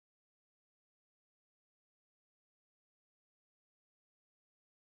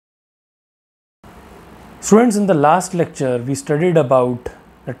Students, in the last lecture, we studied about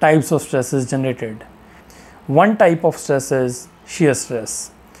the types of stresses generated. One type of stress is shear stress.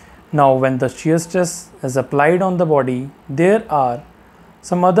 Now, when the shear stress is applied on the body, there are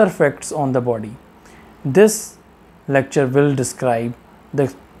some other effects on the body. This lecture will describe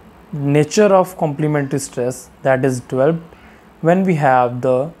the nature of complementary stress that is developed when we have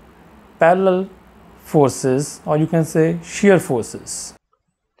the parallel forces, or you can say shear forces.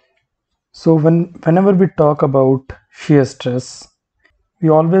 So whenever we talk about shear stress, we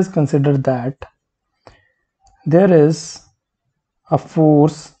always consider that there is a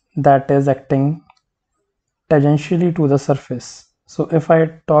force that is acting tangentially to the surface. So if I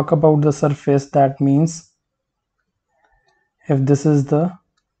talk about the surface, that means if this is the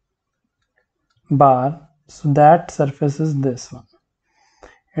bar, so that surface is this one.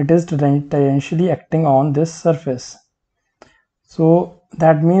 It is tangentially acting on this surface. So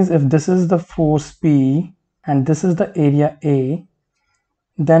that means if this is the force P and this is the area A,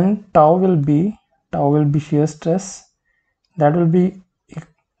 then tau will be shear stress, that will be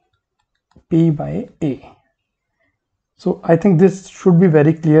P by A. So I think this should be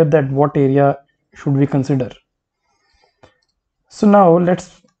very clear that what area should we consider. So now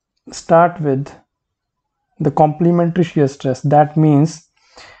let's start with the complementary shear stress. That means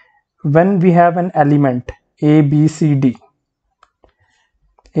when we have an element A, B, C, D.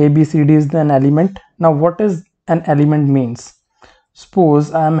 A, B, C, D is an element. Now what is an element means?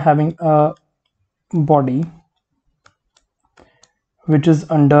 Suppose I am having a body which is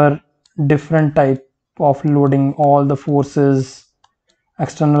under different type of loading. All the forces,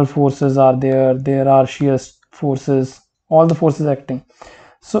 external forces are there are shear forces, all the forces acting.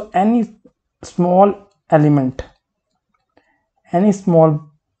 So any small element, any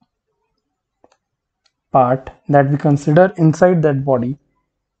small part that we consider inside that body,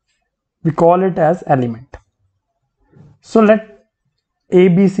 we call it as element. So let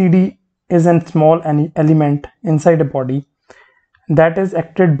ABCD is a small element inside a body that is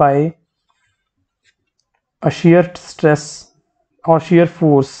acted by a shear stress or shear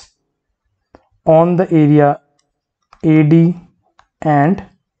force on the area AD and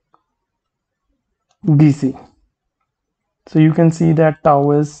BC. So you can see that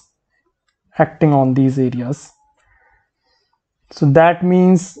tau is acting on these areas. So that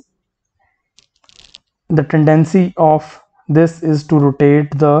means the tendency of this is to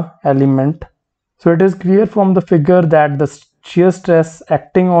rotate the element. So it is clear from the figure that the shear stress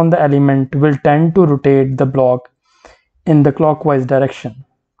acting on the element will tend to rotate the block in the clockwise direction.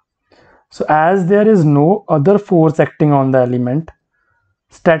 So as there is no other force acting on the element,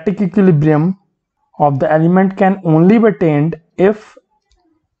 static equilibrium of the element can only be attained if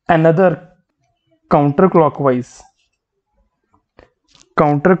another counterclockwise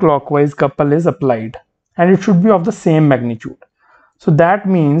couple is applied, and it should be of the same magnitude. So that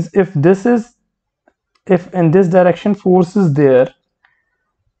means if in this direction force is there,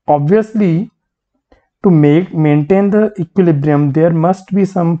 obviously to maintain the equilibrium there must be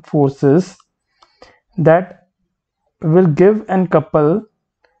some forces that will give and couple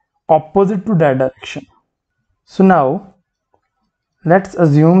opposite to that direction. So now let's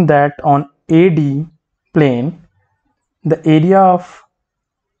assume that on AD plane the area of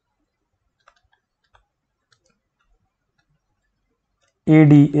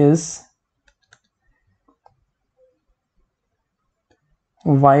AD is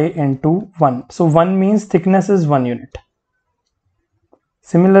y into 1. So 1 means thickness is 1 unit.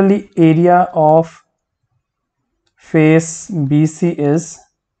 Similarly, area of face BC is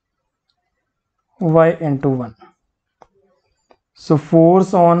y into 1. So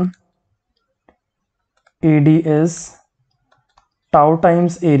force on AD is tau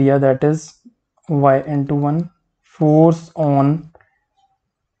times area, that is y into 1. Force on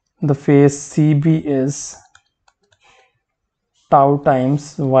the face CB is tau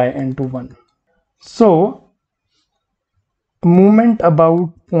times y into 1. So movement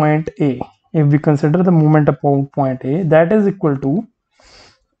about point A, if we consider the movement about point A, that is equal to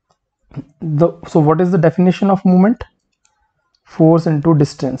so what is the definition of movement? Force into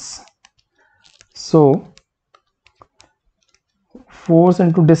distance. So force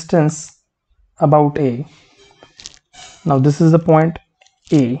into distance about A. Now this is the point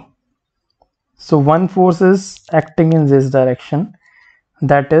A. So one force is acting in this direction,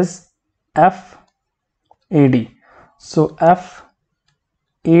 that is FAD. So FAD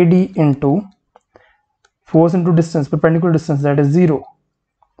into force into distance, perpendicular distance, that is 0.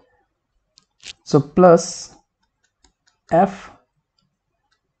 So plus FCB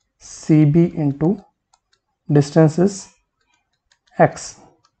into distance is x,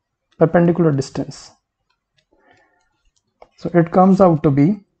 perpendicular distance. So it comes out to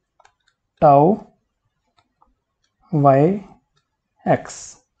be tau y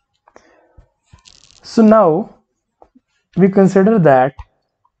x. So now we consider that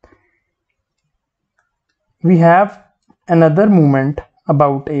we have another movement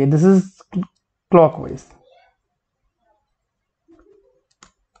about A. This is clockwise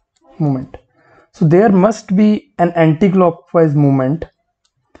movement. So there must be an anti-clockwise movement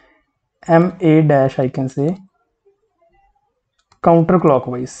MA dash, I can say,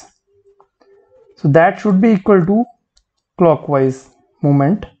 counterclockwise. So that should be equal to clockwise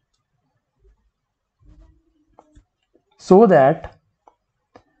movement, so that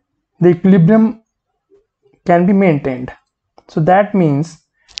the equilibrium can be maintained. So that means,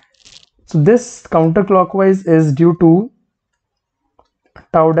 so this counterclockwise is due to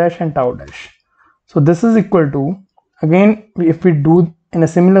tau dash and tau dash. So this is equal to, again if we do in a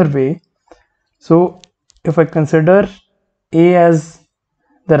similar way, so if I consider A as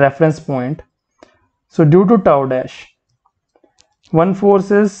the reference point, so due to tau dash, one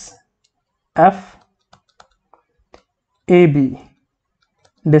force is F AB,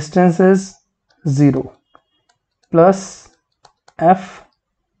 distance is 0, plus F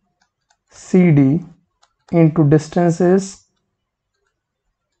CD into distance is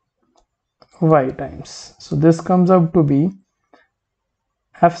y times. So this comes out to be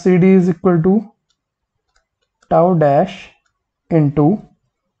FCD is equal to tau dash into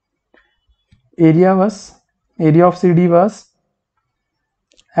area of CD was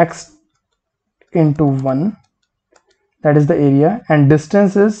x into 1, that is the area, and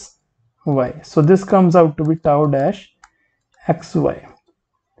distance is y. So this comes out to be tau dash xy.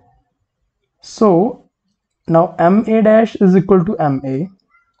 So now MA dash is equal to MA,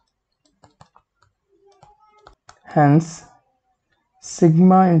 hence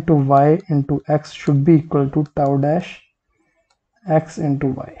sigma into y into x should be equal to tau dash x into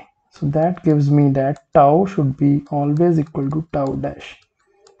y. So that gives me that tau should be always equal to tau dash.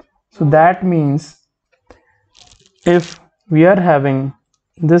 So that means if we are having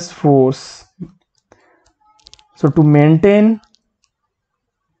this force, so to maintain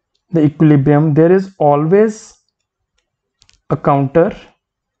the equilibrium, there is always a counter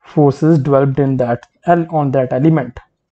forces developed in that on that element.